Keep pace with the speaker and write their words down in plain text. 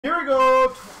Here we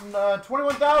go,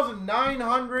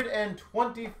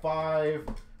 21,925.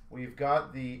 We've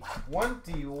got the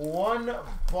 21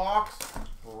 box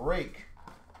break.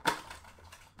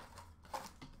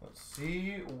 Let's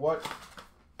see what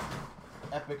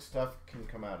epic stuff can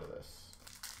come out of this.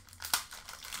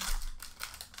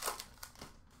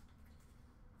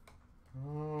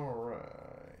 All right.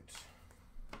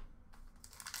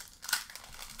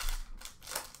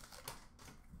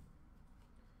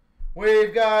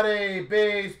 We've got a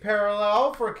base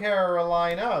parallel for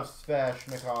Carolina of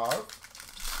Sveshnikov.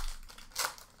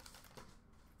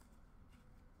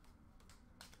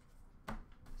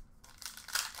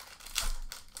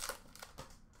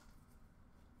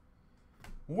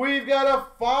 We've got a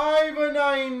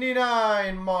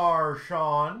 $5.99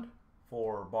 Marchand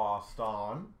for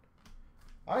Boston.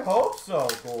 I hope so,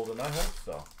 Golden. I hope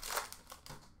so.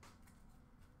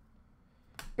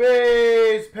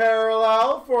 Base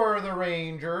parallel for the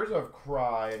Rangers of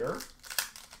Kreider.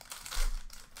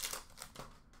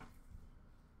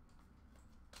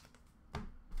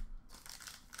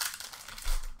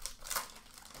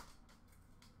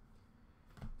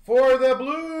 For the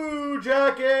Blue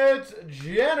Jackets,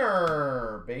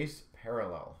 Jenner. Base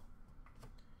parallel.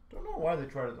 Don't know why they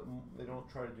don't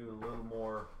try to do a little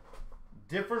more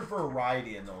different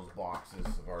variety in those boxes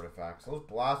of artifacts. Those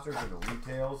blasters and the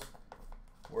retails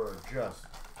were just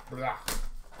blah.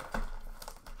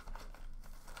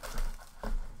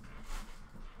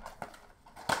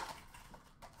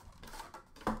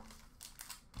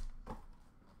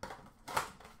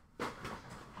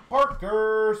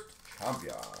 Parkhurst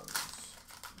Champions.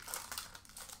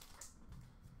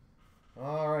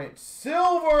 All right,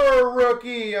 silver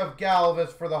rookie of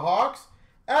Galvis for the Hawks,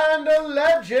 and a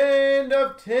legend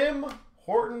of Tim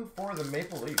Horton for the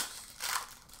Maple Leafs.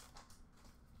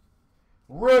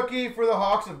 Rookie for the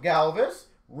Hawks of Galvis.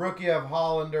 Rookie of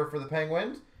Hollander for the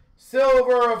Penguins.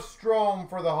 Silver of Strome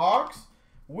for the Hawks.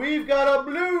 We've got a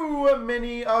blue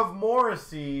mini of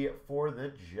Morrissey for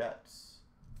the Jets.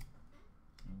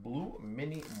 Blue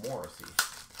mini Morrissey.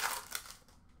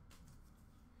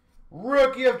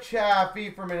 Rookie of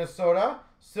Chaffee for Minnesota.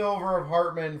 Silver of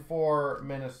Hartman for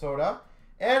Minnesota.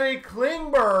 And a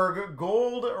Klingberg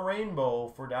gold rainbow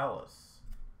for Dallas.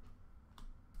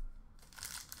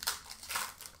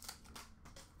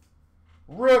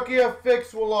 Rookie of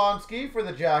Fix-Wolonsky for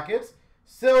the Jackets.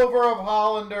 Silver of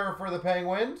Hollander for the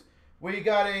Penguins. We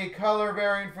got a color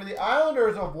variant for the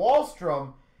Islanders of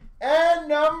Wahlstrom. And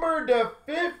number to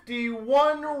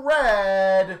 51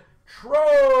 red,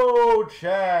 Trocheck.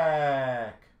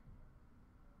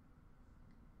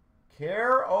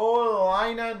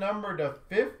 Carolina number to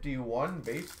 51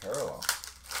 base parallel.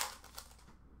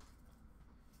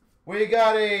 We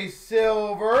got a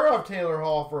silver of Taylor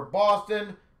Hall for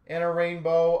Boston. And a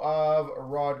rainbow of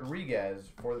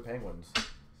Rodriguez for the Penguins. It's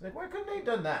like, why couldn't they have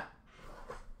done that?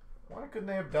 Why couldn't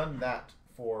they have done that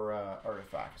for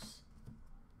artifacts?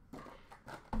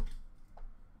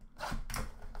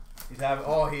 He's having,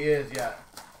 oh, he is, yeah.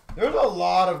 There's a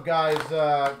lot of guys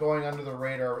going under the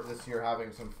radar this year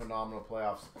having some phenomenal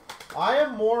playoffs. I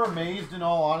am more amazed, in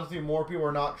all honesty, more people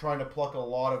are not trying to pluck a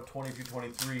lot of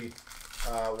 22-23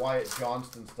 Wyatt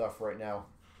Johnston stuff right now.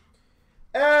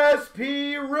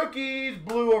 SP Rookies,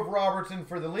 blue of Robertson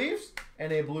for the Leafs,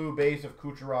 and a blue base of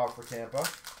Kucherov for Tampa.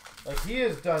 Like, he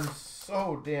has done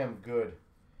so damn good.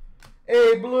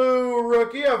 A blue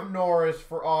rookie of Norris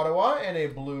for Ottawa, and a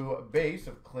blue base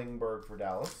of Klingberg for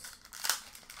Dallas.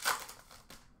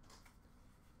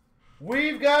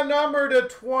 We've got number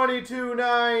to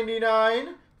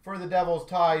 22.99 for the Devils,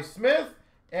 Ty Smith,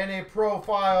 and a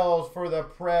profiles for the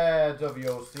Preds of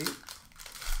Yossi.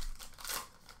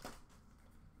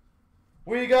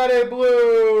 We got a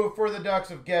blue for the Ducks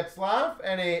of Getzlaf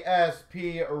and a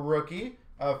SP rookie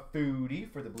of Foodie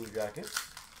for the Blue Jackets.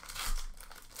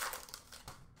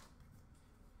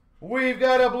 We've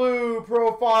got a blue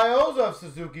profiles of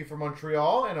Suzuki for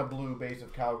Montreal and a blue base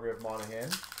of Calgary of Monahan.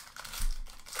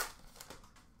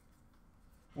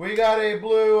 We got a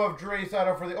blue of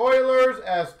Draisaitl for the Oilers,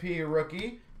 SP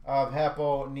rookie of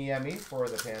Heppo Niemi for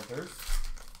the Panthers.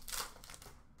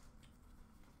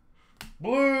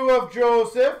 Blue of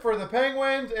Joseph for the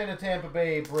Penguins, and a Tampa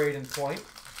Bay Braden Point.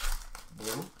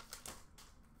 Blue.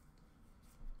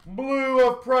 Blue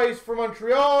of Price for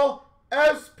Montreal.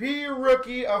 SP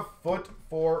rookie of Foot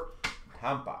for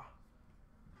Tampa.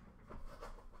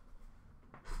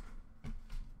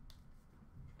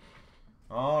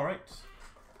 All right.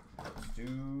 Let's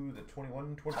do the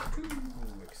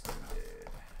 21-22 extended.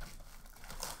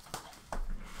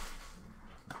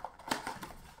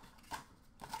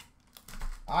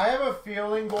 I have a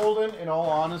feeling, Golden, in all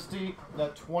honesty,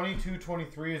 that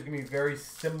 22-23 is going to be very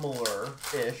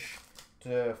similar-ish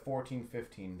to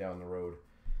 14-15 down the road.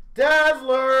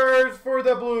 Dazzlers for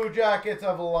the Blue Jackets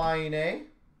of Line A.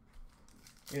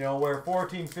 You know, where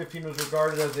 14-15 was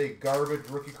regarded as a garbage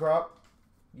rookie crop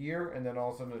year, and then all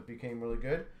of a sudden it became really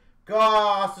good.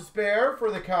 Goss to spare for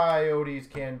the Coyotes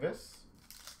canvas.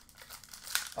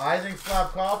 I think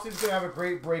Slavkovsky's going to have a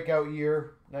great breakout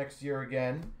year next year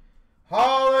again.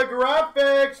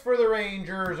 Holographics for the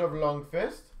Rangers of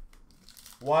Lundqvist.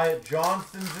 Wyatt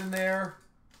Johnston's in there.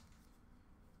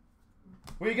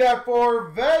 We got for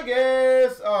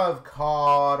Vegas of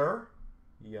Cotter.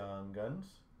 Young Guns.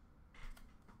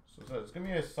 So it's going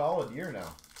to be a solid year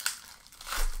now.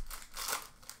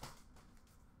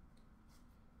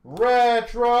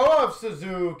 Retro of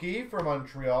Suzuki for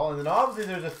Montreal. And then obviously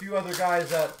there's a few other guys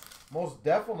that most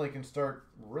definitely can start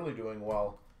really doing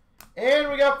well. And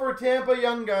we got for Tampa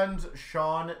Young Guns,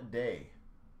 Sean Day.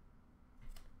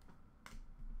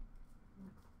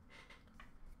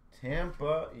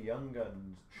 Tampa Young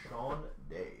Guns, Sean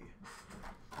Day.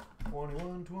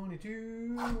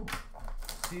 21-22,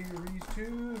 Series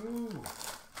 2.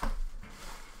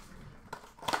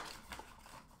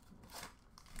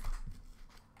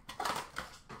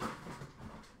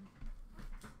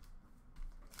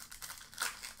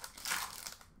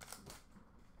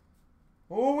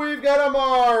 We've got a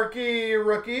marquee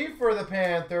rookie for the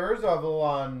Panthers of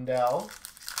Lundell.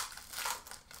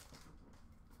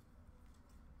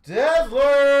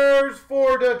 Dazzlers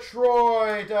for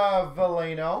Detroit of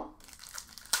Veleno.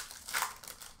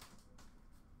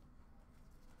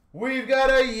 We've got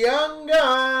a Young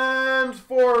Guns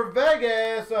for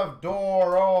Vegas of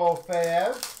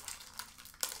Dorofeyev.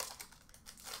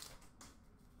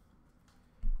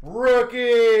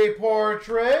 Rookie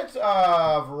portrait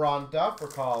of Ronta for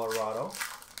Colorado.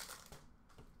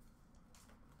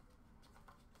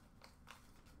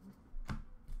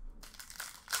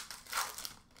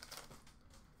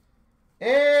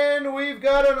 And we've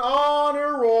got an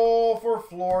honor roll for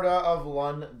Florida of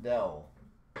Lundell.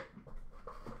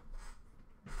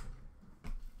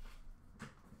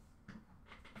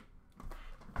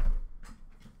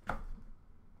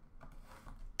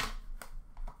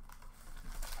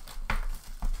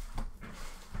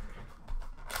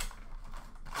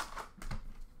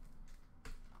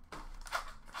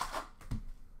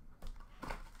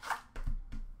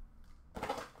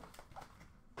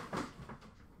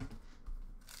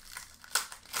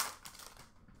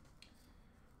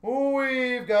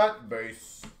 We've got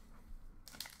base.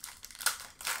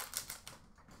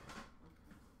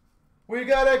 We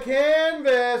got a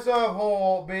canvas of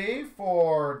Holtby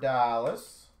for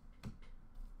Dallas.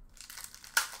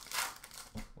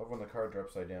 Love when the cards are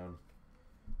upside down.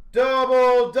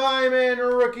 Double diamond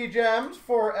rookie gems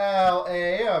for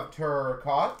LA of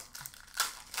Turcotte.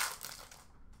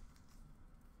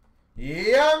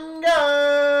 Young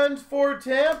Guns for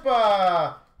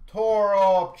Tampa,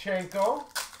 Toropchenko.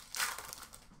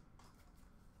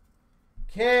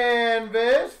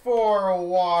 Canvas for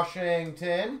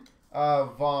Washington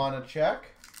of Vonacek.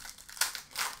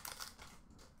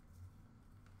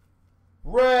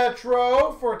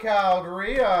 Retro for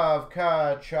Calgary of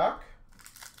Tkachuk.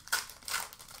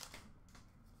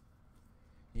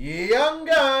 Young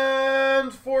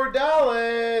Guns for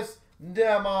Dallas,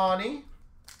 Demani.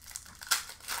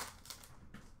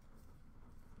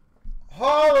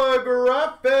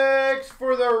 Holographics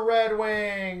for the Red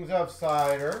Wings of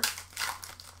Cider.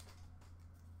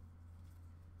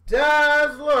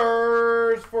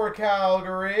 Dazzlers for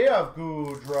Calgary of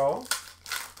Goudreau.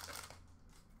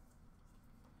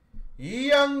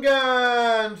 Young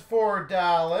Guns for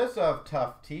Dallas of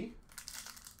Tufte.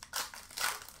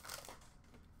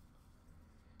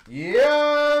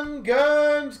 Young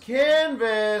Guns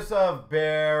canvas of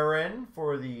Barron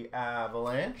for the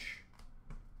Avalanche.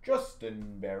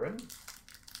 Justin Barron.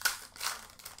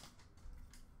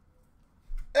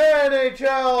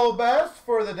 NHL best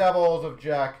for the Devils of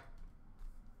Jack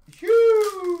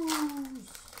Hughes.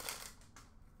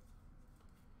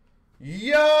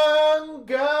 Young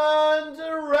Guns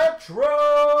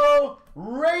retro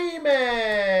Raymond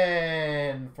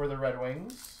for the Red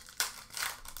Wings.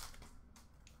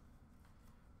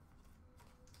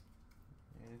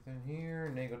 Anything here?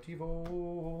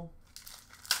 Negativo.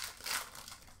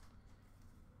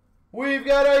 We've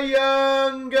got a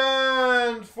Young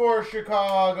Guns for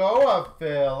Chicago of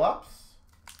Phillips.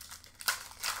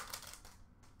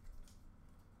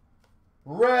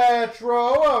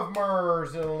 Retro of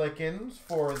Merzlikins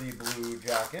for the Blue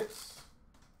Jackets.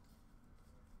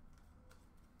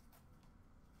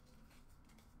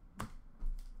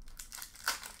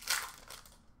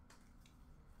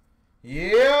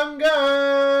 Young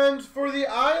Guns for the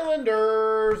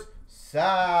Islanders,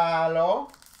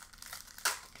 Salo.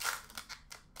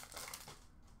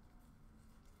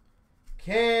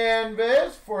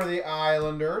 Canvas for the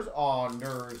Islanders,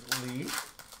 Anders Lee.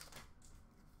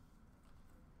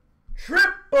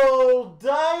 Triple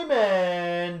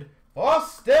Diamond,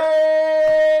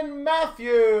 Austin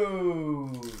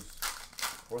Matthews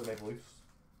for the Maple Leafs.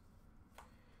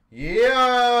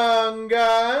 Young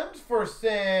Guns for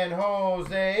San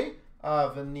Jose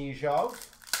of Nijov.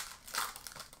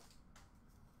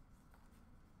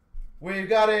 We've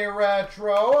got a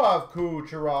retro of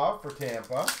Kucherov for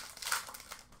Tampa.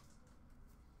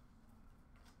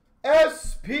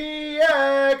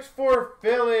 SPX for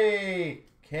Philly,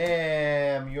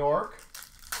 Cam York.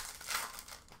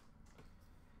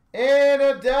 And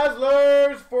a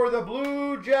Dazzlers for the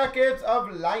Blue Jackets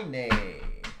of Laine.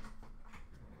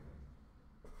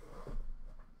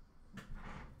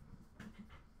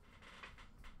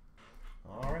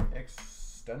 All right,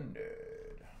 extended.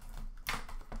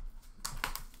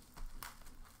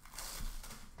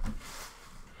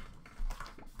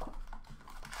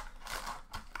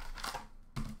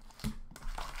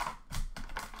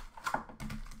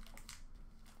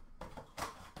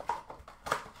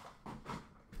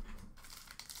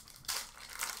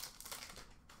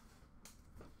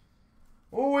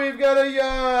 We've got a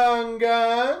Young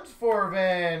Guns for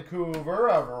Vancouver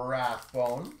of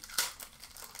Rathbone.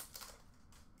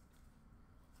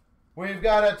 We've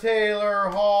got a Taylor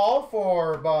Hall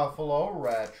for Buffalo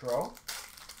retro.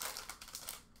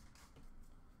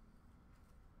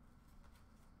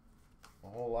 A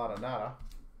whole lot of nada.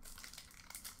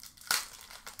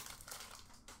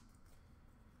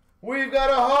 We've got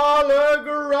a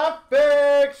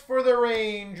holographics for the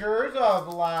Rangers of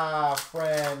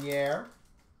Lafreniere.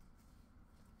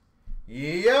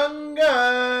 Young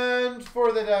Guns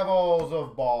for the Devils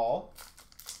of Ball.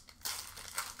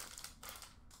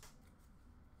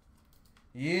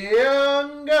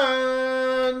 Young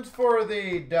Guns for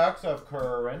the Ducks of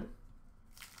Curran.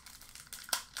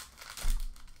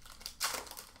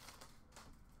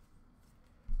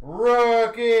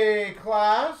 Rookie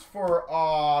class for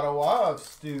Ottawa of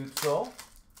Stutzel.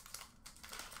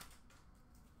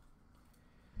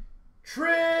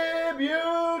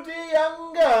 Tribute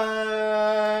Young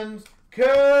Guns,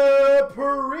 Kaprizov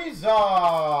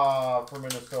for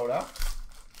Minnesota.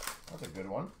 That's a good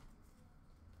one.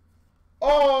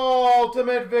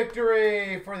 Ultimate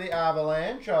Victory for the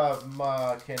Avalanche of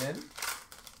McKinnon.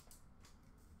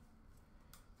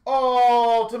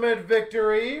 Ultimate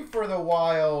Victory for the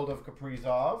Wild of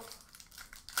Kaprizov.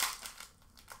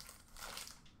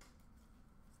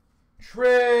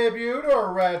 Tribute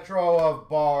or retro of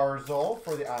Barzal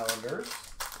for the Islanders.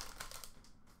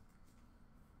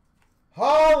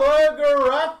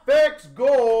 Holographics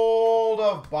gold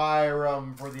of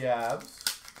Byram for the Avs.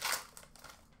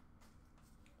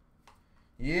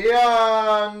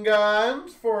 Young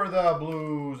Guns for the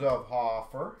Blues of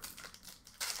Hoffer.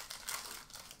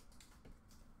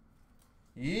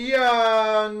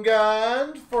 Young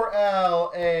Guns for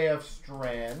LA of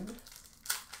Strand.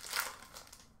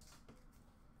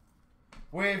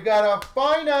 We've got a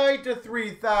finite to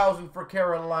 3,000 for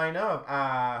Carolina of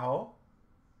Aho.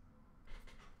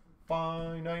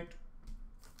 Finite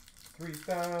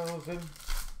 3,000.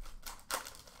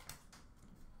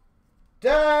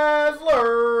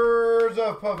 Dazzlers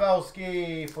of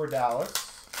Pavelski for Dallas.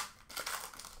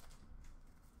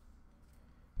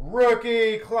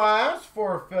 Rookie class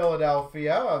for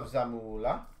Philadelphia of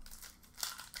Zamula.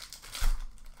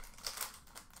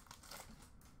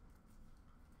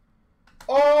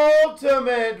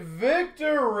 Ultimate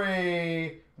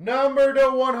Victory, number to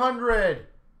 100,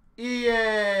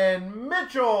 Ian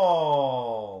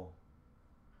Mitchell.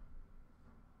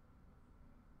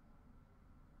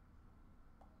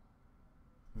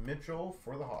 Mitchell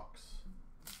for the Hawks.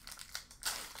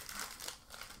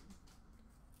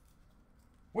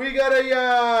 We got a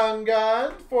Young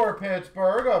Gun for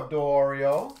Pittsburgh of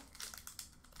Dorio.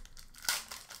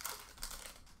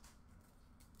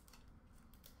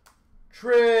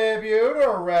 Tribute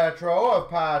or retro of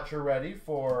Pacioretty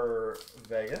for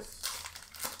Vegas.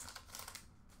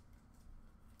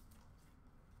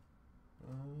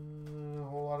 A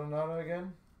whole lot of nada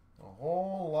again. A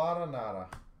whole lot of nada.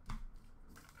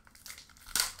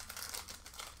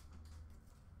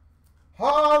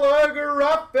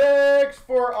 Holographics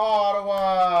for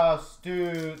Ottawa,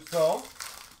 Stutzel.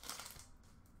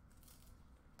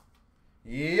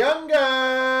 Young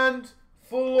Guns,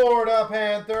 Florida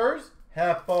Panthers,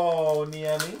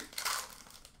 Heponiemi.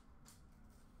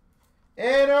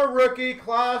 And a rookie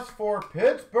class for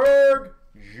Pittsburgh,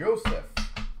 Joseph.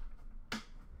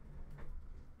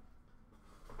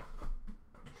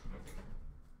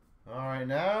 All right,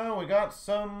 now we got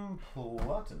some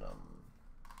platinum.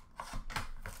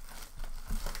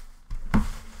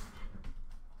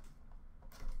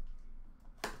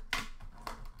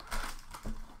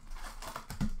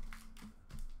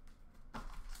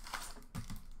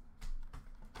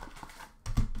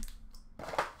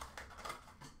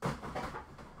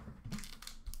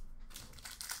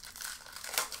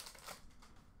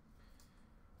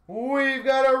 We've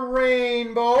got a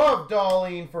rainbow of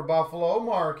Darlene for Buffalo,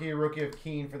 Markey, rookie of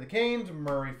Keene for the Canes,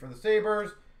 Murray for the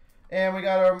Sabres, and we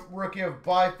got a rookie of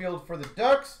Byfield for the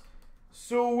Ducks,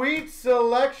 sweet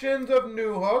selections of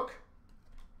Newhook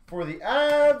for the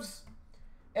Avs,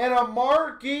 and a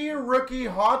Markey rookie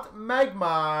hot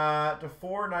magma to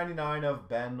 $4.99 of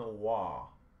Benoit.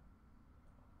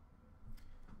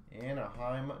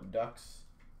 Anaheim Ducks,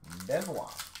 Benoit.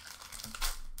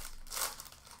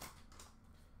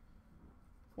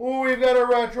 We've got a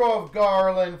retro of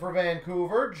Garland for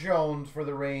Vancouver, Jones for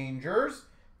the Rangers,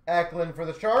 Eklund for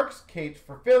the Sharks, Cates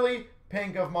for Philly,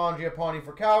 pink of Mangiapane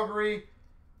for Calgary,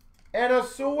 and a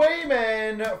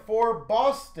Swayman for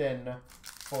Boston,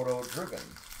 photo driven.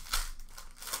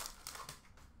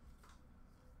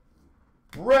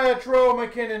 Retro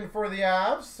McKinnon for the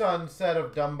Avs, sunset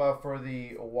of Dumba for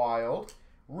the Wild,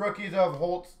 rookies of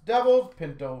Holtz Devils,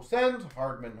 Pinto Sens,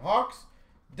 Hardman Hawks,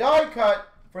 die cut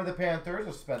for the Panthers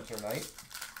of Spencer Knight.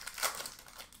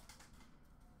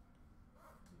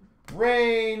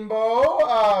 Rainbow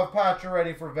of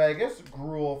Pacioretty for Vegas.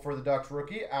 Gruel for the Ducks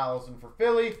rookie. Allison for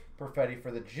Philly. Perfetti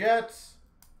for the Jets.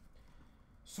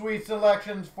 Sweet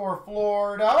selections for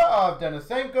Florida of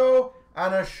Denisenko.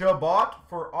 And a Shabbat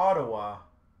for Ottawa.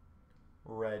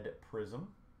 Red Prism.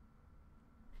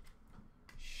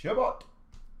 Shabbat.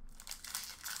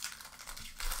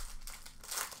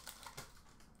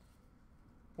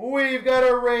 We've got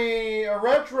a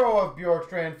retro of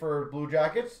Bjorkstrand for Blue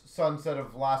Jackets, sunset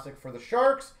of Vlasic for the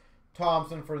Sharks,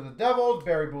 Thompson for the Devils,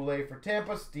 Barry Boulay for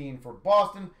Tampa, Steen for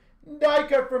Boston, die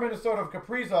cut for Minnesota of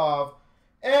Kaprizov,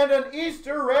 and an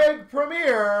Easter egg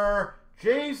premiere,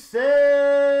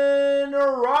 Jason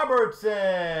Robertson.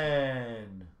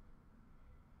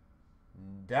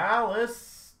 Dallas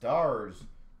Stars,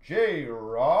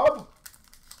 J-Rob.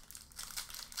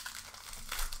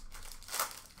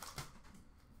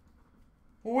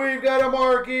 We've got a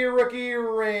Markey rookie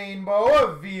rainbow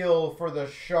of Veal for the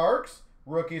Sharks,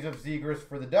 rookies of Zegras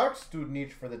for the Ducks,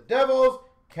 Studenic for the Devils,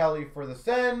 Kelly for the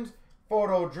Sens,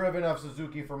 photo driven of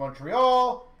Suzuki for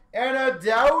Montreal, and a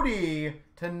Doughty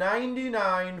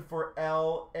 /99 for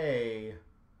LA,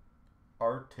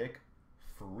 Arctic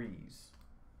Freeze.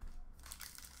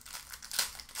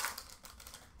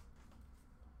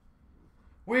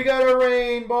 We got a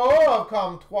rainbow of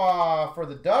Comtois for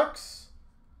the Ducks.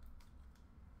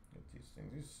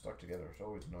 These stuck together. It's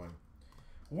always annoying.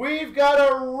 We've got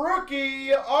a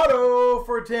rookie auto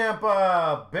for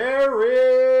Tampa.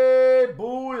 Barry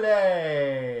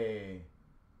Boulay.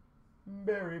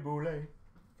 Barry Boulay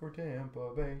for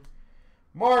Tampa Bay.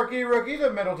 Markey rookies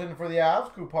of Middleton for the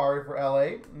Avs. Kupari for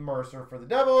LA. Mercer for the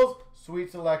Devils. Sweet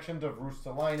selections of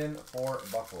Rustalainen for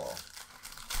Buffalo.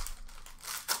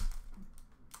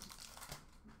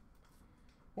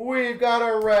 We've got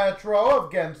a retro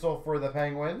of Gensel for the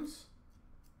Penguins.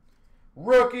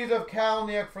 Rookies of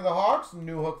Kalniak for the Hawks,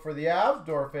 Newhook for the Avs,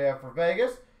 Dorofeyev for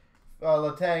Vegas,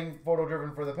 Letang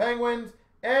photo-driven for the Penguins,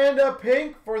 and a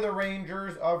pink for the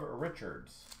Rangers of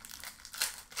Richards.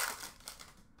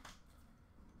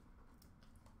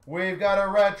 We've got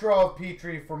a retro of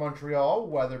Petrie for Montreal,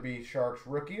 Weatherby Sharks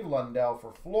rookie, Lundell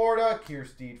for Florida,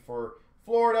 Kiersteed for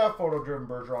Florida, photo-driven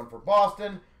Bergeron for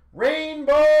Boston,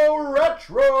 Rainbow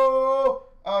retro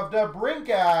of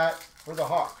DeBrincat for the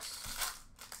Hawks.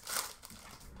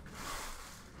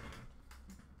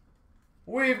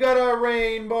 We've got a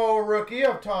rainbow rookie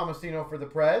of Tomasino for the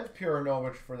Preds,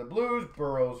 Puranovich for the Blues,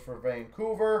 Burrows for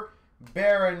Vancouver,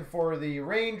 Barron for the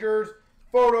Rangers,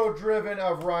 photo-driven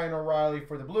of Ryan O'Reilly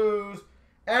for the Blues,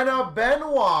 and a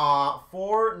Benoit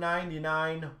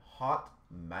 $4.99 hot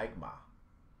magma.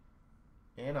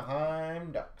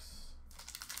 Anaheim Ducks.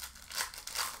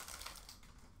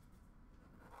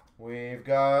 We've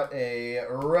got a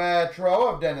retro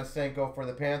of Denisenko for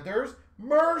the Panthers,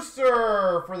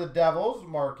 Mercer for the Devils,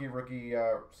 Markey rookie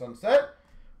sunset.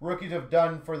 Rookies of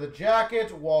Dunn for the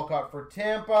Jackets, Walcott for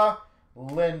Tampa,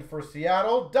 Lind for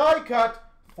Seattle, die cut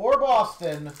for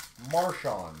Boston,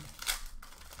 Marchand.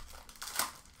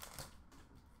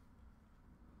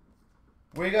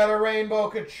 We got a rainbow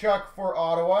Kachuk for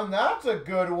Ottawa, and that's a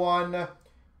good one.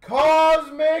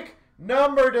 Cosmic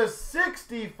Number to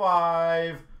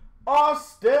 65,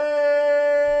 Austin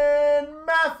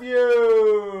Matthews.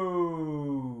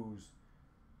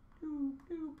 Pew,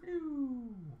 pew,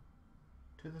 pew.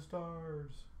 To the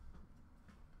stars.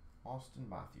 Austin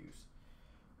Matthews.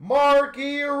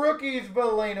 Marquee rookies,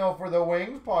 Valeno for the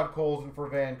Wings, Podkolzin for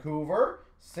Vancouver,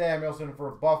 Samuelson for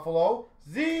Buffalo,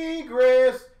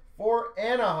 Zegras for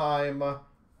Anaheim,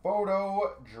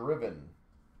 photo driven.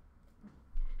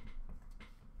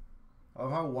 I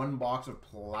love how one box of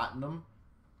platinum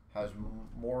has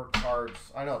more cards.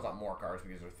 I know it's not more cards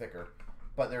because they're thicker,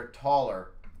 but they're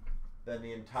taller than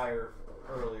the entire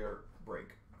earlier break.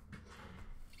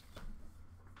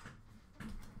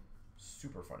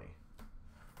 Super funny.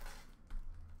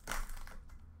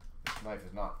 This knife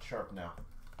is not sharp now.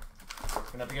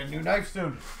 Gonna have to get a new knife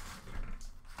soon.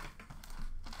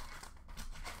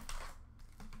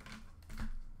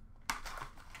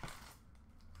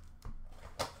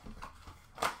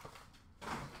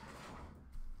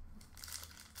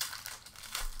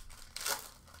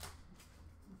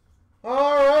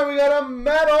 Alright, we got a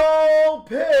metal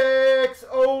picks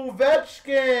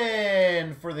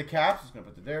Ovechkin for the Caps. Just gonna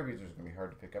put the there because it's gonna be hard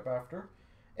to pick up after.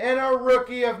 And a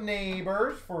rookie of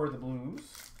Neighbors for the Blues.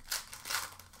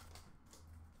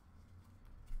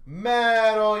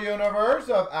 Metal Universe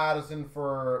of Addison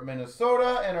for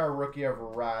Minnesota. And a rookie of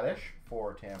Radish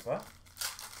for Tampa.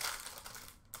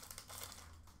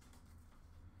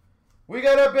 We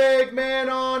got a big man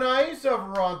on ice of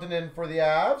Rantanen for the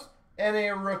Avs. And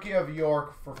a rookie of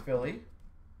York for Philly.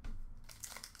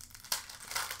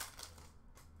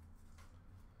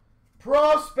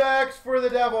 Prospects for the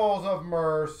Devils of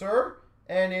Mercer.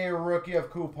 And a rookie of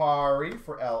Kupari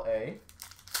for LA.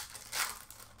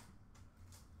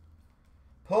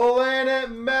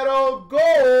 Planet Metal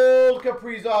Gold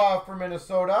Kaprizov for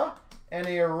Minnesota. And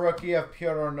a rookie of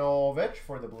Peronovich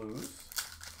for the Blues.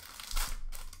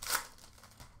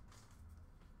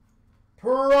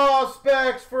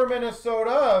 Prospects for Minnesota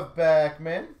of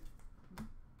Beckman.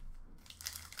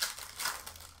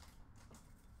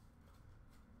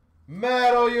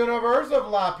 Metal Universe of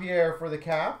Lapierre for the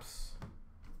Caps.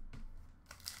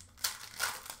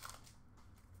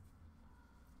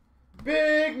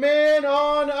 Big man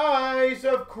on ice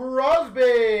of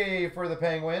Crosby for the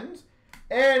Penguins.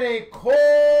 And a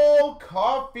Cole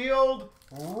Caulfield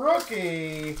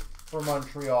rookie for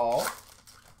Montreal.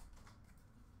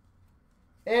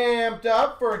 Amped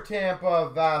up for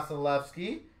Tampa,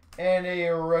 Vasilevsky. And a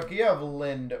rookie of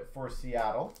Lind for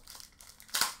Seattle.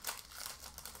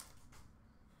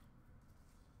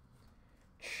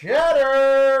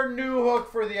 Cheddar, new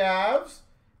hook for the Avs.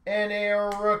 And a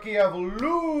rookie of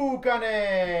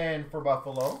Luukkonen for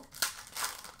Buffalo.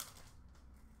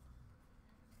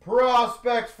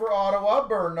 Prospects for Ottawa,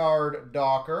 Bernard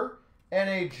Docker. And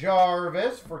a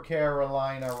Jarvis for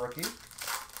Carolina rookie.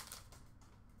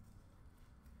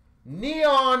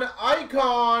 Neon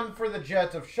Icon for the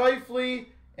Jets of Scheifele.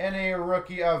 And a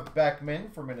rookie of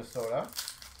Beckman for Minnesota.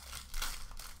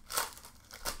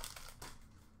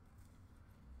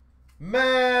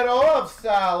 Metal of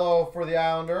Salo for the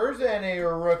Islanders. And a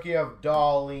rookie of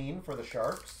Dahlin for the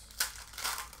Sharks.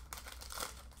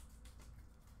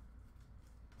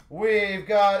 We've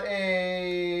got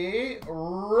a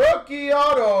rookie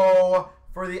auto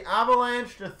for the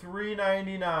Avalanche to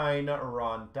 399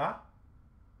 Ranta.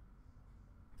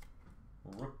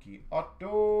 Rookie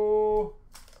auto.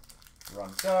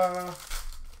 Ranta.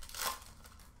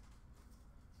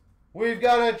 We've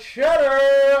got a cheddar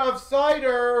of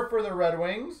Cider for the Red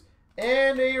Wings.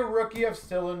 And a rookie of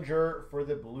Sillinger for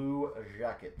the Blue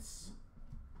Jackets.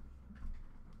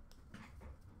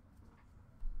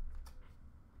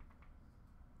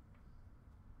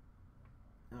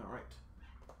 All right.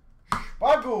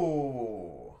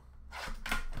 Spago.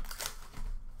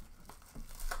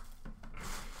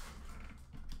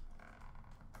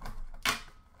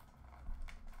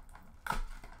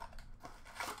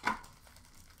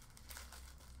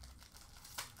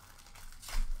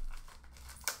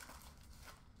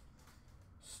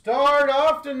 Start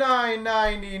off to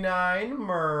 $9.99.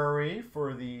 Murray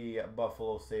for the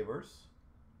Buffalo Sabres.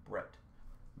 Brett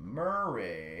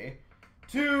Murray.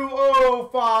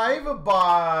 205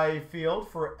 Byfield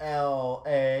for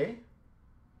LA.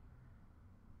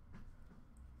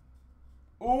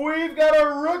 We've got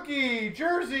a rookie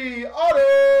jersey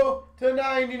auto to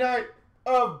 99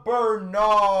 of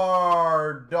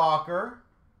Bernard Docker.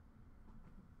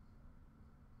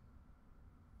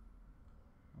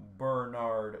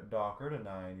 Bernard Docker to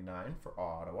 99 for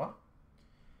Ottawa.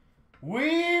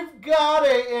 We've got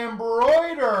a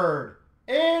embroidered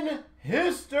in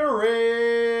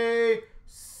history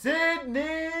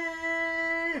Sidney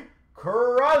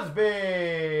Crosby.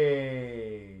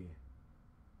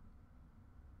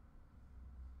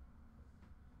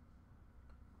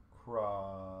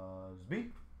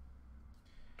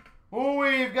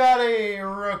 We've got a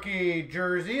rookie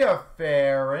jersey of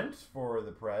Ferentz for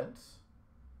the Preds.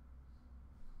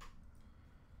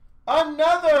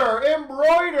 Another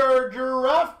embroidered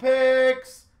giraffe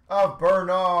picks of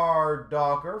Bernard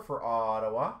Docker for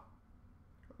Ottawa.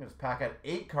 This pack had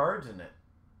 8 cards in it.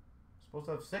 Supposed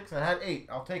to have 6 and it had 8.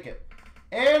 I'll take it.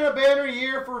 And a banner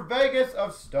year for Vegas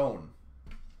of Stone.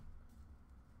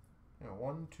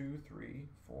 1, 2, 3,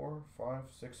 4, 5,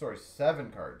 6. Sorry,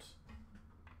 7 cards.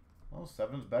 Well,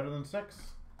 7's better than 6.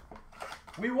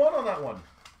 We won on that one.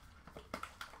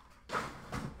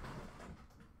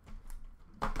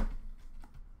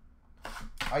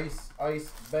 Ice,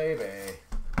 ice, baby.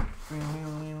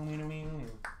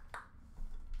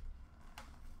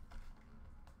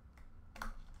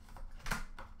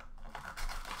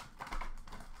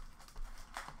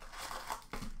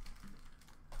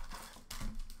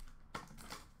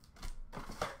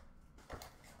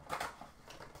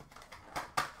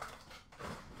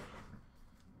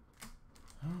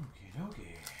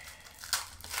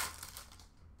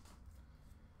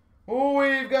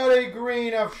 We've got a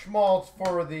green of Schmaltz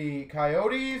for the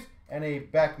Coyotes and a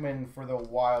Beckman for the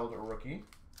Wild rookie.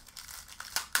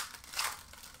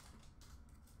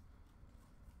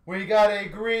 We got a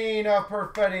green of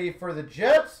Perfetti for the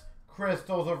Jets,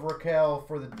 crystals of Raquel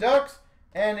for the Ducks,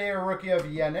 and a rookie of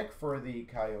Yannick for the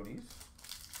Coyotes.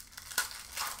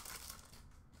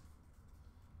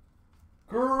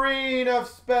 Green of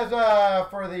Spezza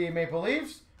for the Maple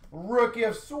Leafs. Rookie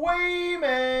of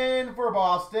Swayman for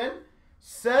Boston.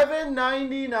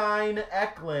 $7.99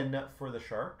 Eklund for the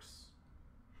Sharks.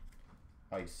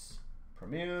 Ice.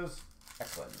 Premiers.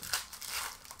 Eklund.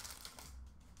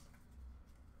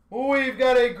 We've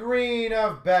got a green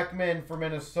of Beckman for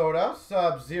Minnesota.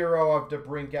 Sub-Zero of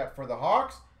DeBrincat for the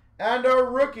Hawks. And a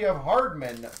rookie of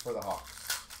Hardman for the Hawks.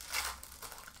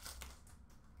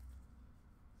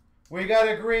 We got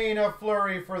a green of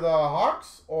Fleury for the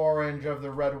Hawks, orange of the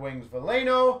Red Wings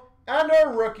Veleno, and a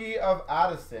rookie of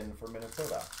Addison for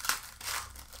Minnesota.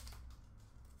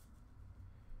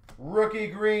 Rookie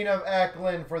green of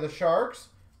Eklund for the Sharks.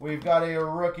 We've got a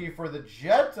rookie for the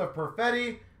Jets of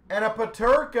Perfetti, and a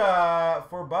Paterka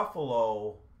for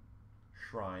Buffalo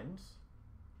Shrines.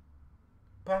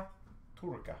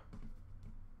 Paterka.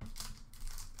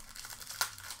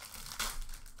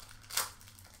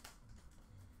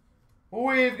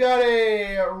 We've got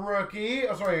a rookie,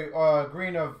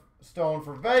 green of Stone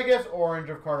for Vegas, orange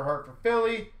of Carter Hart for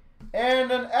Philly,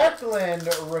 and an Eklund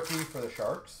rookie for the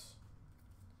Sharks.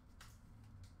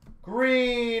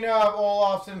 Green of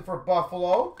Olofsson for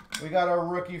Buffalo. We got a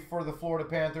rookie for the Florida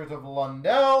Panthers of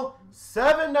Lundell.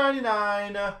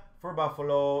 $7.99 for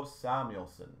Buffalo,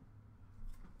 Samuelson.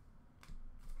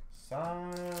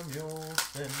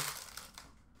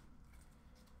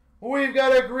 We've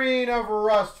got a green of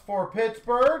Rust for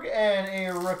Pittsburgh and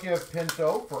a rookie of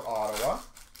Pinto for Ottawa.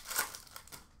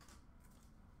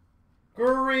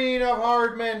 Green of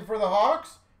Hardman for the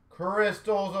Hawks.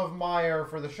 Crystals of Meyer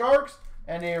for the Sharks.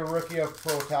 And a rookie of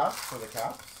Protas for the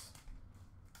Caps.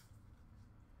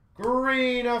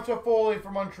 Green of Toffoli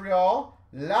for Montreal.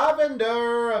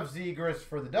 Lavender of Zegras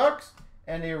for the Ducks.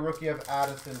 And a rookie of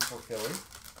Addison for Philly.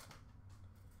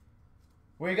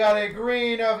 We got a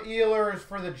green of Ehlers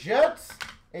for the Jets,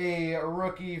 a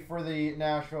rookie for the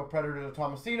Nashville Predators of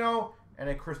Tomasino, and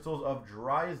a crystals of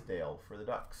Drysdale for the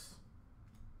Ducks.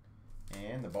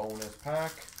 And the bonus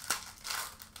pack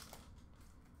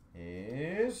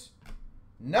is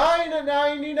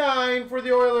 $9.99 for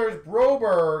the Oilers,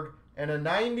 Broberg, and a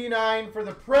 $99 for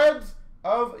the Preds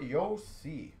of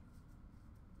Yossi.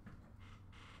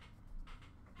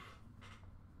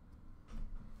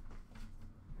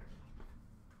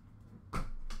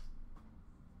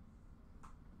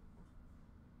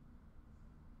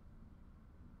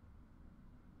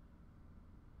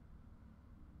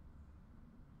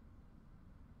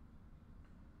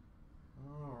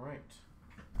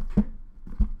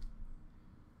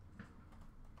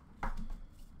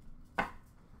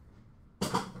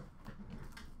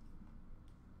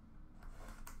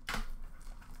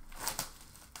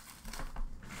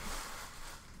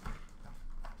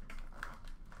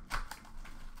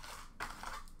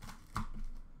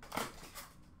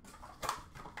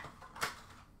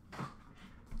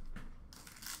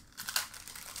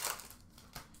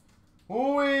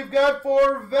 We've got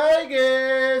for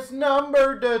Vegas,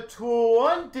 numbered to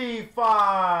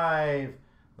 25,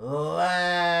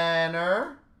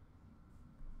 Lanner.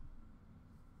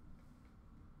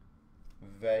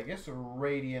 Vegas,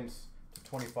 Radiance to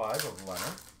 25 of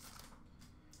Leonard.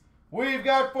 We've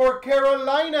got for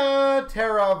Carolina,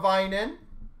 Tara Vinen,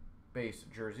 base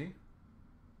jersey.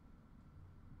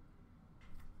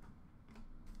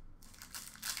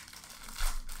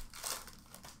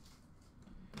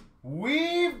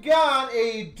 We've got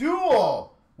a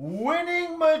dual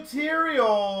winning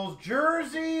materials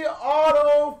jersey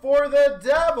auto for the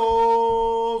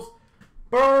Devils,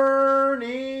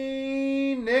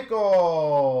 Bernie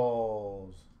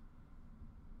Nichols.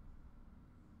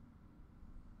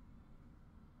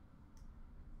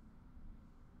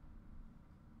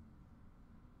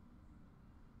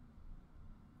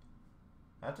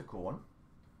 That's a cool one.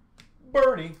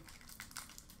 Bernie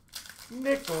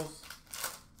Nichols.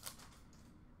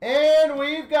 And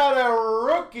we've got a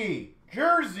rookie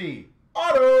jersey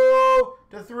auto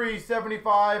to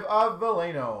 375 of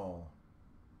Veleno.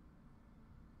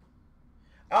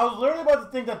 I was literally about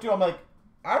to think that too. I'm like,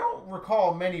 I don't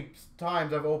recall many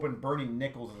times I've opened Bernie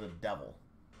Nichols as a Devil.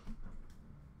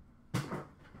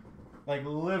 Like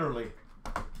literally.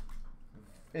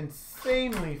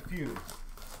 Insanely few.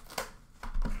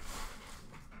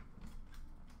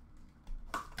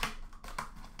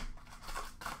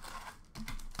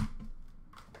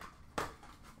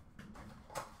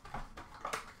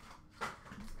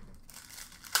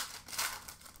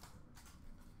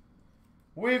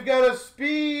 We've got a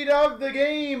speed of the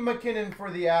game McKinnon for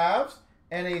the Avs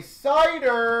and a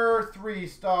Cider 3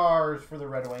 stars for the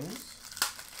Red Wings.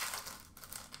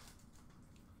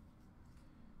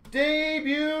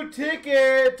 Debut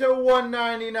ticket to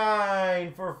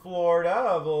 199 for Florida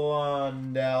of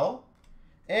Lundell.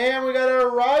 And we got our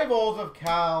Rivals of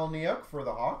Kalniuk for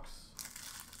the Hawks.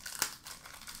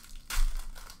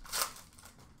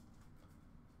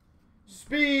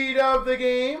 Speed of the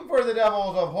game for the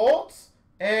Devils of Holtz.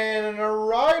 And an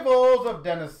Arrivals of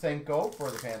Denisenko for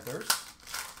the Panthers.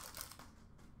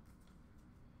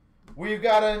 We've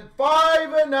got a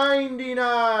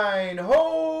 $5.99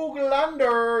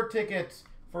 Höglander tickets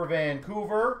for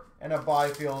Vancouver and a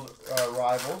Byfield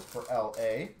Rivals for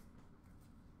LA.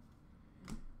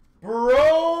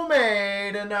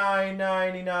 Bromade a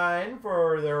 $9.99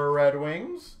 for the Red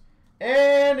Wings.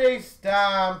 And a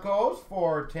Stamkos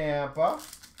for Tampa.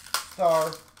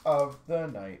 Star of the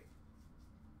Night.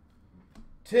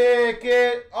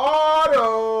 Ticket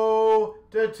auto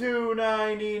to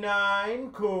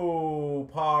 299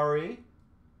 Kupari,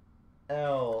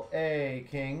 LA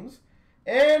Kings,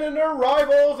 and an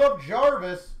Arrivals of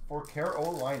Jarvis for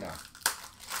Carolina.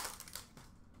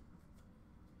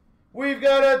 We've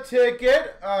got a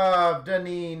ticket of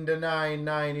Deneen to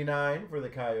 9.99 for the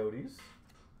Coyotes,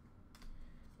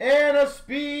 and a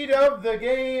speed of the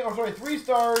game, 3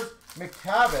 stars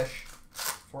McTavish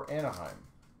for Anaheim.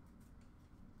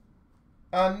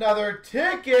 Another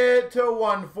ticket to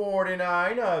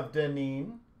 149 of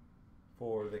Deneen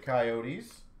for the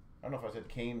Coyotes. I don't know if I said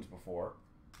Canes before,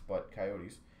 but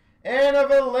Coyotes. And a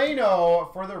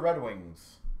Veleno for the Red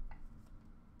Wings.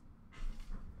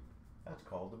 That's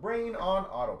called the Brain on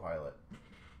Autopilot.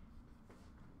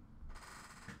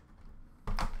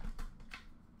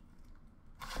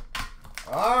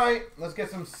 All right, let's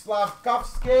get some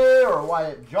Slavkovsky or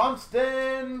Wyatt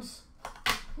Johnstons.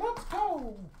 Let's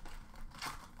go.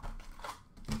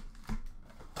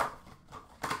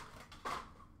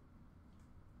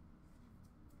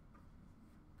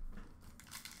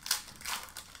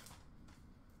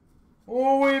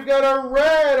 We've got a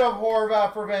red of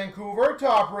Horvat for Vancouver,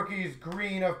 top rookies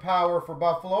green of Power for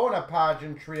Buffalo, and a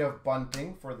pageantry of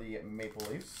Bunting for the Maple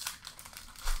Leafs.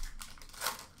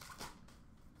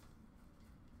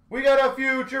 We got a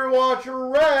Future Watch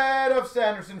red of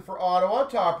Sanderson for Ottawa,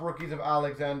 top rookies of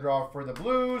Alexandrov for the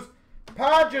Blues,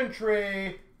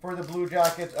 pageantry for the Blue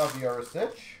Jackets of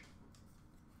Jurisic.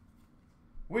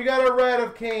 We got a red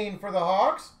of Kane for the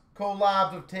Hawks,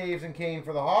 collabs of Taves and Kane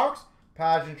for the Hawks,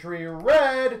 pageantry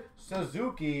red,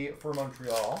 Suzuki for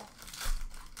Montreal.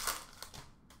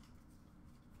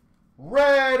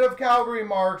 Red of Calgary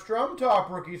Markstrom,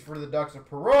 top rookies for the Ducks of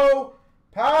Perreault.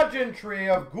 Pageantry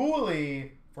of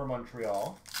Gouli for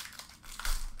Montreal.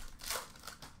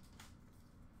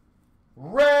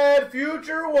 Red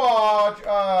Future Watch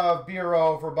of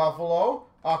Bureau for Buffalo.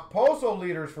 Okposo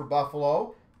leaders for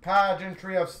Buffalo.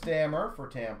 Pageantry of Stammer for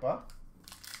Tampa.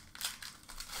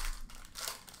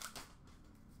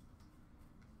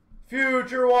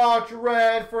 Future Watch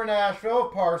red for Nashville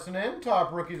of Parsonen.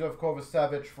 Top rookies of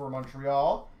Kovacevic for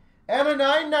Montreal. And a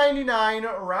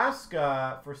 $9.99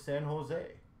 Raska for San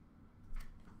Jose.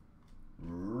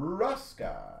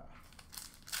 Raska.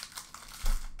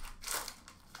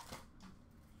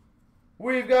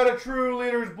 We've got a True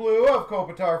Leaders Blue of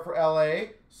Kopitar for LA.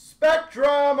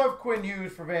 Spectrum of Quinn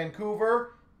Hughes for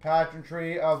Vancouver.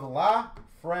 Pageantry of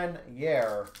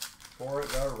Lafreniere for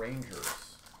the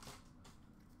Rangers.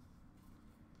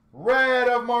 Red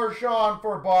of Marchand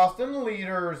for Boston.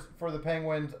 Leaders for the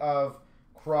Penguins of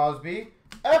Crosby.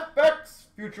 FX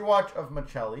Future Watch of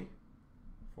Michelli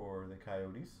for the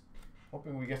Coyotes.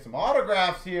 Hoping we get some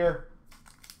autographs here.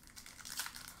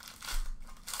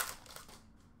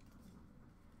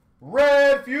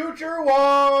 Red Future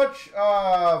Watch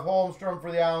of Holmstrom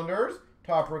for the Islanders.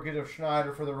 Top rookie of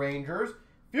Schneider for the Rangers.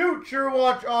 Future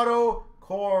Watch auto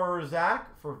Korzak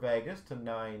for Vegas to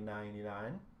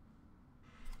 $9.99.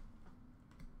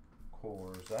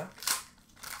 Korzak.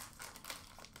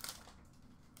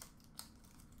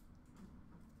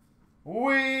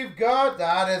 We've got,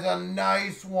 that is a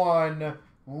nice one.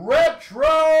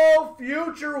 Retro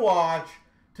Future Watch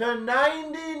to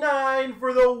 99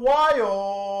 for the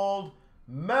Wild.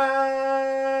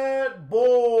 Matt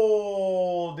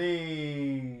Boldy.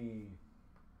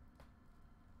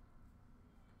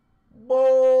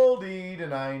 Boldy to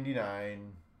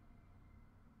 99.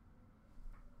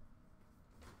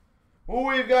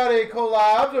 We've got a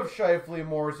collab of Shifley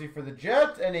Morrissey for the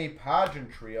Jets and a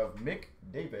pageantry of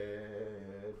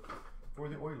McDavid for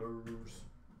the Oilers.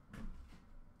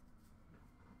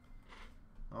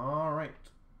 All right.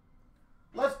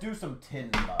 Let's do some tin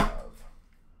love.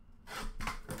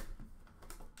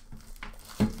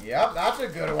 Yep, that's a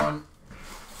good one.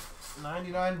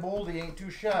 99 Boldy ain't too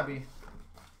shabby.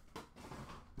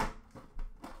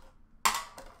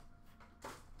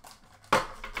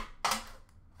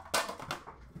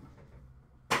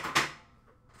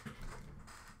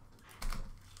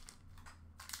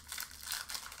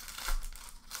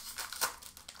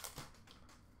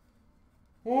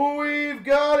 We've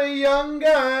got a Young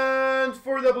Guns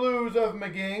for the Blues of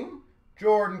McGing.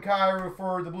 Jordan Kyrou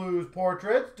for the Blues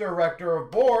Portraits. Director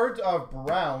of Boards of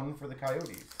Brown for the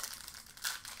Coyotes.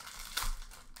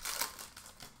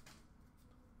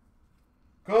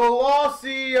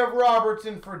 Colossi of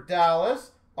Robertson for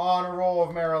Dallas. Honor Roll of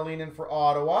Marilinen for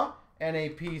Ottawa. And a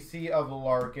PC of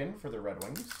Larkin for the Red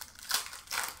Wings.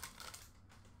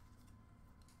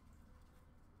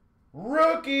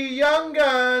 Rookie Young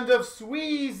Guns of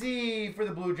Sweezy for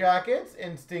the Blue Jackets.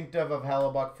 Instinctive of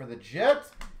Hellebuck for the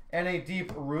Jets. And a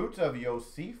Deep Root of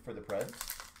Yossi for the Preds.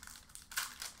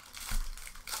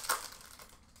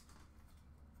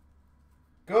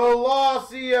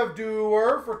 Colossi of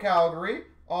Dewar for Calgary.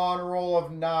 On Roll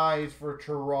of Nyes for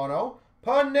Toronto.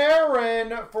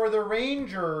 Panarin for the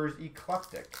Rangers.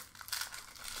 Eclectic.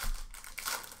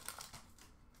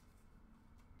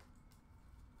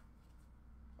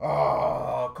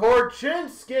 Oh,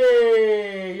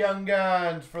 Korchinski, Young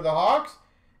Guns for the Hawks.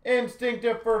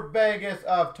 Instinctive for Vegas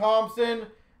of Thompson.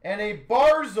 And a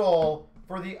Barzal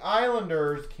for the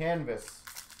Islanders canvas.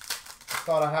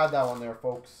 Thought I had that one there,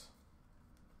 folks.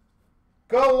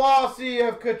 Colossi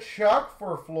of Kachuk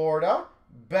for Florida.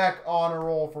 Beck Honor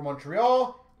Roll for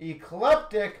Montreal.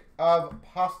 Eclectic of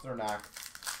Pasternak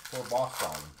for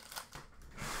Boston.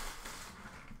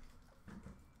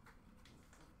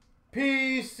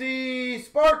 PC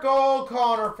Sparkle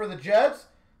Connor for the Jets.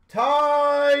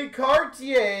 Ty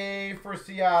Cartier for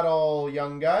Seattle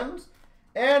Young Guns.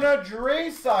 And a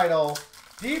Draisaitl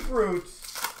Deep Roots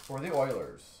for the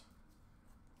Oilers.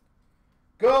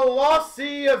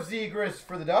 Colossi of Zegras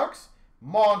for the Ducks.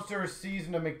 Monster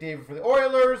Season of McDavid for the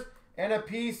Oilers. And a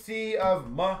PC of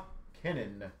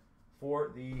McKinnon for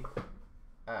the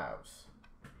Avs.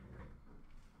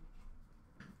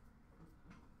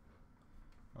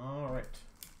 All right.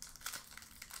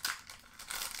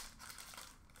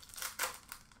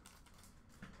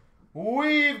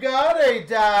 We've got a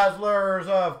Dazzlers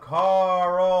of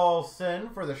Carlson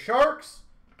for the Sharks.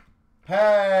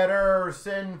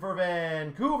 Patterson for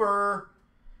Vancouver.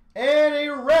 And a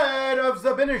red of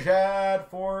Zibanejad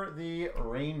for the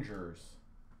Rangers.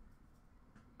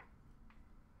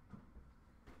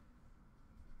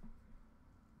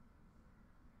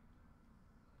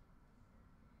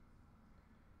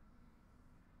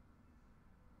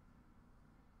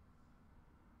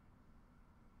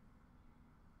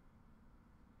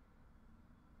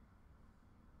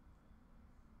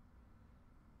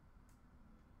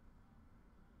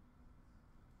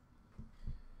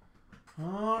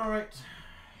 All right.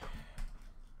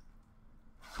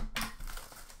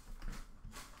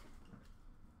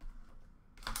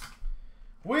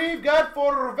 We've got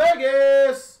for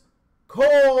Vegas,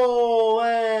 Colasar.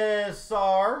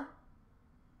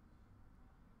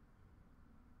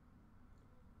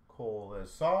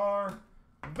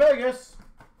 Vegas,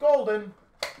 Golden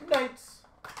Knights.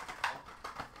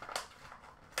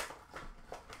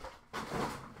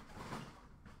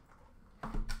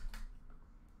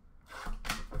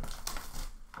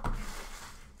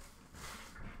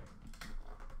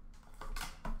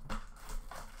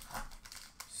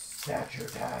 Stature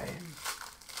time.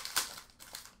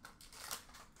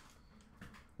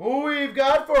 Who we've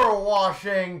got for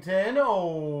Washington,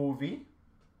 Ovi,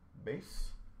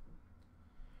 base.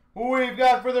 Who we've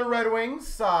got for the Red Wings,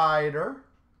 Cider.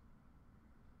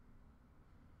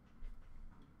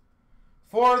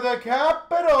 For the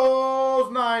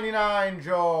Capitals, 99,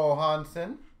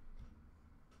 Johansson.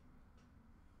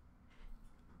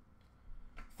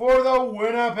 For the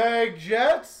Winnipeg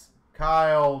Jets,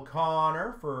 Kyle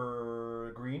Connor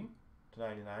for green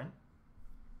 /99.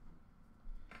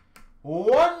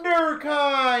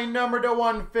 Wonderkind, number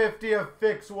 /150 of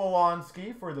Fix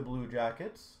Wolonski for the Blue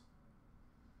Jackets.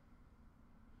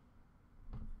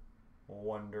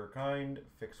 Wonderkind,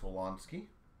 Fix Wolonski.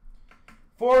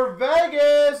 For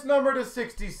Vegas, number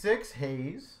 /66,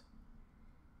 Hayes.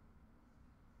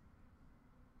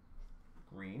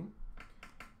 Green.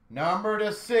 Number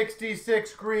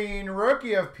 /66, green,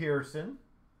 rookie of Pearson.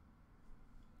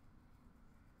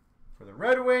 For the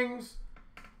Red Wings.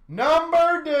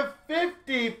 Number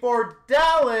 /50 for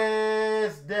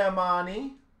Dallas,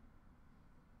 Demani.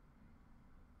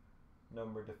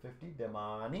 Number /50,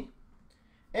 Demani.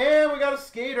 And we got a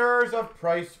Skaters of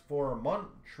Price for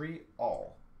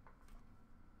Montreal.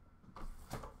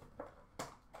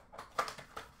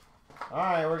 All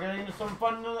right, we're getting into some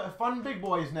fun big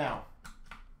boys now.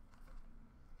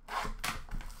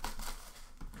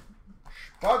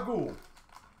 Spagul.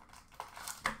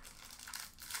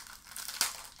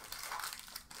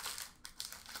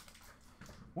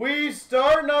 We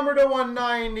start number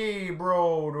 /190,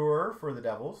 Brodeur for the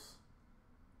Devils.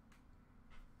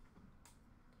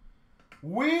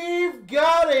 We've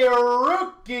got a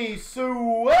rookie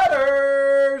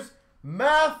sweaters,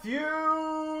 Matthew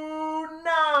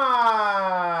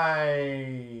Nyes.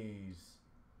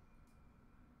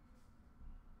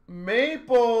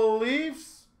 Maple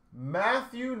Leafs,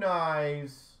 Matthew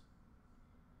Nyes.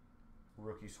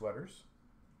 Rookie sweaters.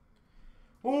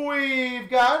 We've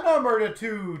got number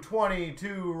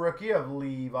 /222, rookie of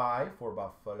Levi for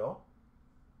Buffalo.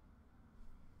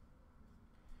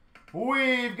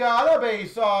 We've got a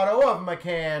base auto of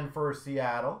McCann for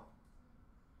Seattle.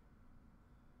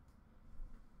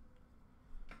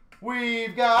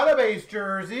 We've got a base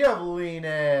jersey of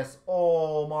Linus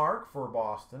Ullmark for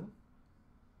Boston.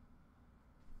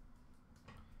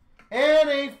 And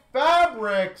a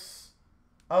Fabrics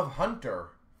of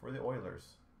Hunter for the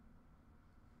Oilers.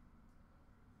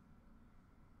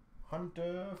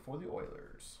 Hunter for the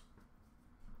Oilers.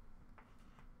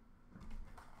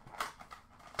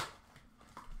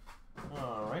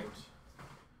 All right.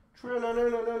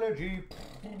 Trilogy.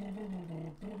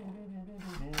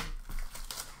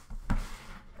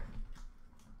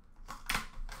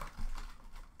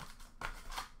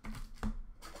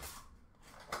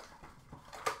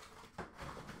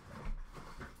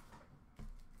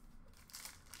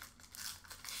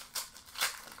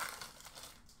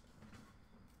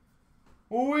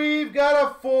 We've got a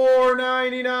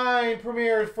 $4.99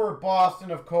 premieres for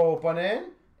Boston of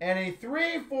Kopanen and a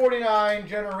 $3.49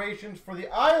 generations for the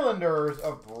Islanders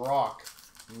of Brock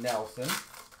Nelson.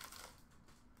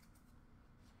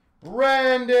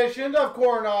 Renditions of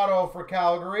Coronado for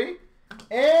Calgary.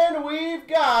 And we've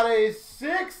got a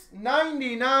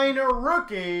 $6.99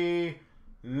 rookie,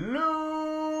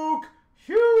 Luke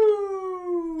Hughes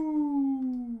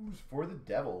for the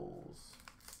Devils.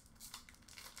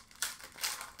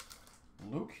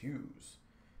 Luke Hughes.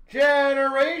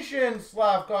 Generation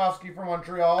Slavkovsky for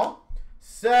Montreal.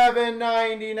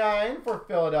 $7.99 for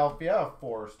Philadelphia of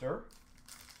Forrester.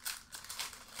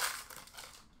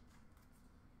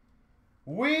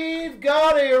 We've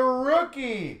got a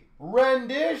rookie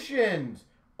renditions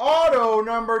auto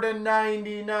number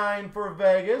 /99 for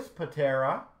Vegas,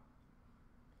 Patera.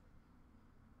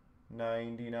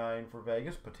 99 for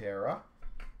Vegas, Patera.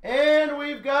 And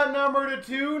we've got number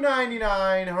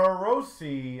 /299,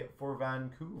 Hiroshi for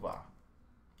Vancouver.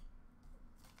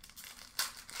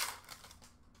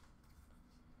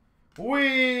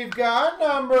 We've got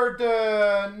number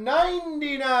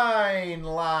 /99,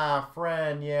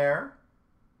 Lafreniere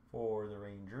for the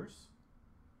Rangers.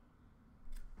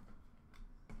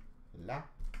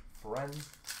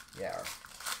 Lafreniere.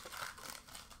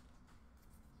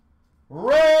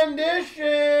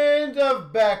 Renditions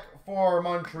of Beck for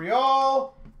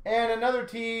Montreal. And another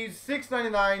tease,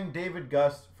 $6.99, David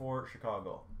Gust for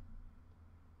Chicago.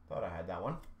 Thought I had that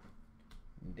one.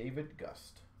 David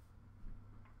Gust.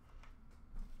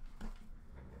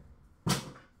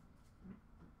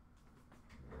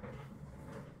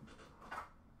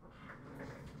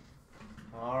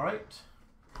 All right.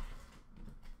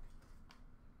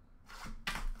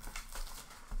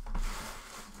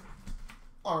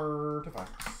 All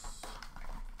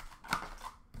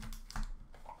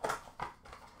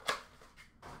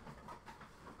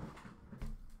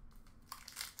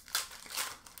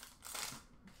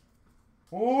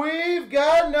We've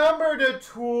got number to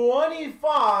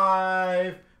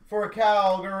 25 for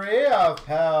Calgary of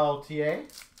Peltier.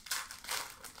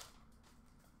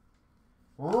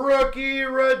 Rookie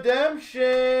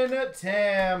redemption,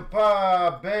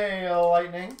 Tampa Bay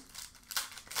Lightning.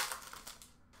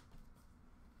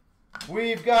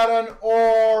 We've got an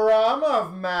Aurum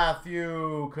of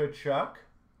Matthew Tkachuk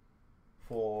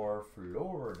for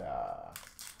Florida.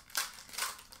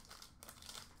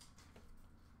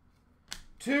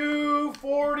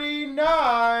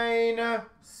 249,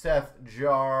 Seth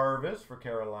Jarvis for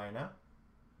Carolina.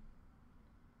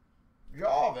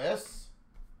 Jarvis.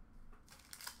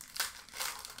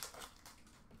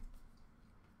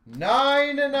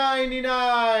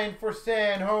 9.99 for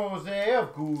San Jose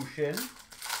of Gushin.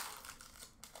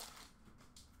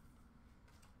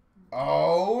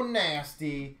 Oh,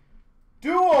 nasty.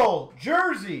 Dual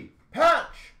jersey,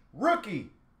 patch, rookie,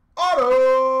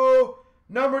 auto.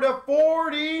 Number to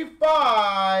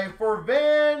 45 for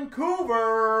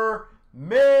Vancouver,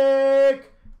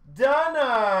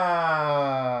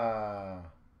 McDonough.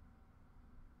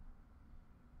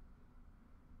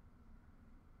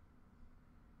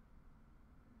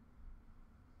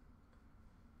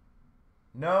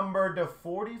 Number to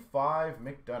 45,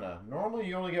 McDonough. Normally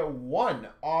you only get one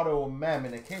auto mem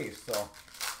in a case, so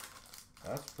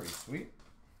that's pretty sweet.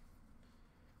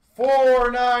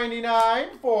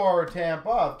 $4.99 for Tampa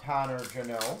of Tanner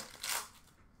Jeannot.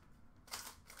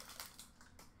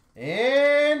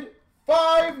 And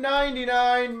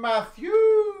 $5.99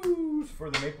 Matthews for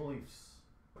the Maple Leafs.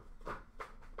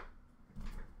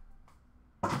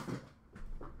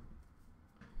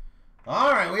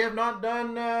 All right, we have not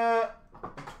done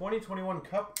 2021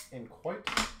 Cup in quite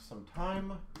some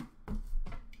time.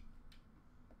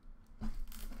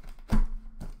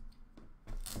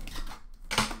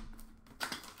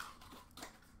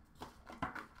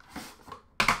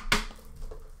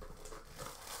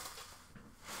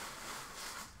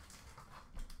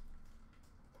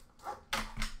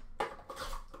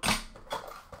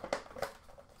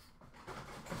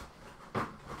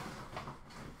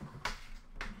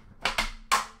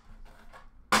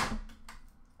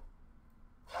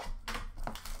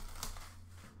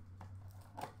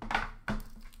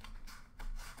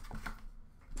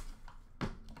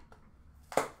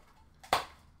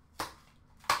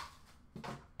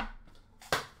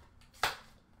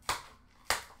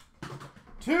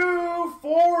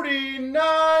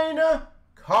 $249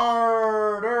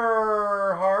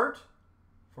 Carter Hart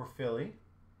for Philly.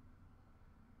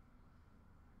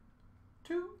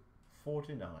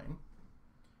 $249.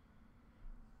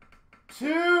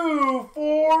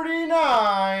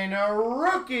 $249 a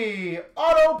rookie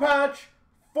auto patch,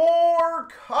 4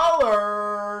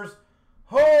 colors,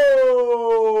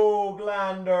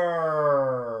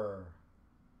 Hoglander.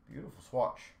 Beautiful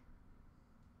swatch.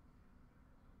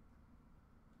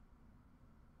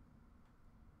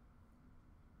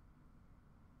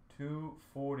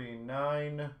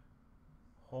 $249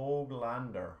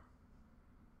 Hoglander.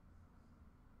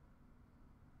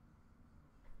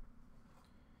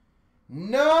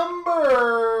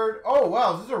 Numbered. Oh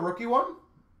wow, is this a rookie one?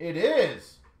 It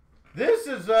is. This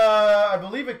is I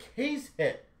believe a case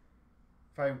hit,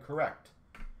 if I'm correct.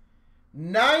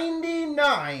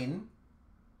 99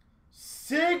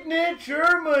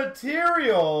 Signature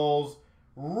Materials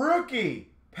rookie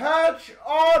patch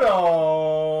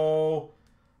auto,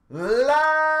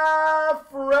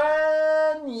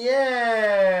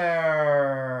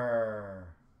 Lafreniere.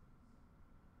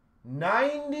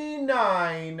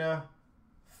 99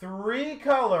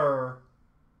 3-color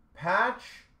patch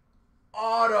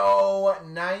auto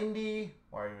 90.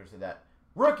 Why are you going to say that?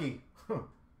 Rookie.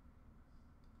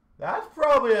 That's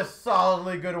probably a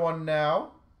solidly good one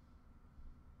now.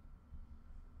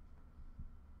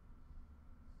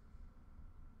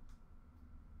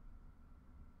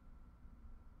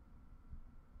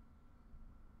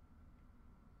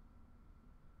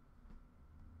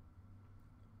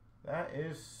 That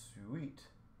is sweet.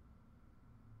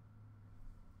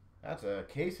 That's a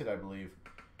case hit, I believe.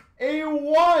 A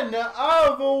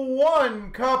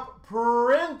 1/1 cup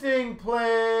printing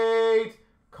plate,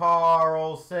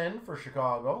 Carlson for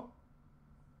Chicago.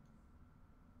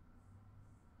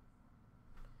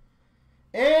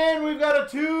 And we've got a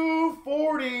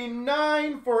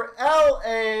 249 for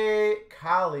LA,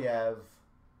 Kaliev.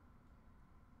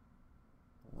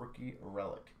 Rookie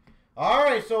relic. All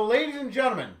right, so ladies and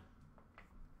gentlemen,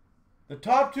 the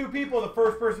top 2 people, the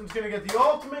first person is going to get the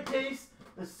ultimate case.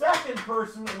 The second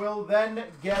person will then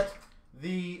get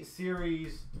the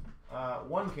Series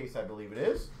 1 case, I believe it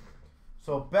is.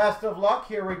 So best of luck.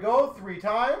 Here we go. 3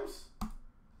 times.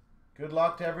 Good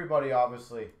luck to everybody,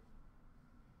 obviously.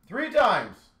 3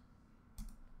 times.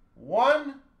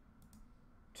 1,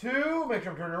 2, make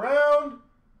sure I'm turning around,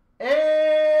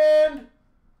 and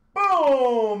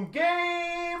boom!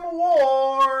 Game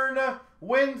worn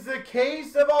wins the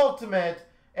case of Ultimate,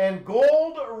 and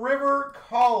Gold River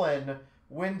Colin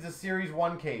wins the Series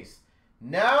 1 case.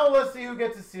 Now let's see who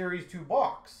gets a Series 2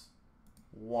 box.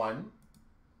 1,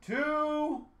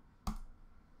 2,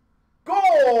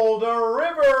 Gold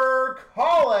River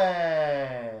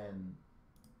Colin!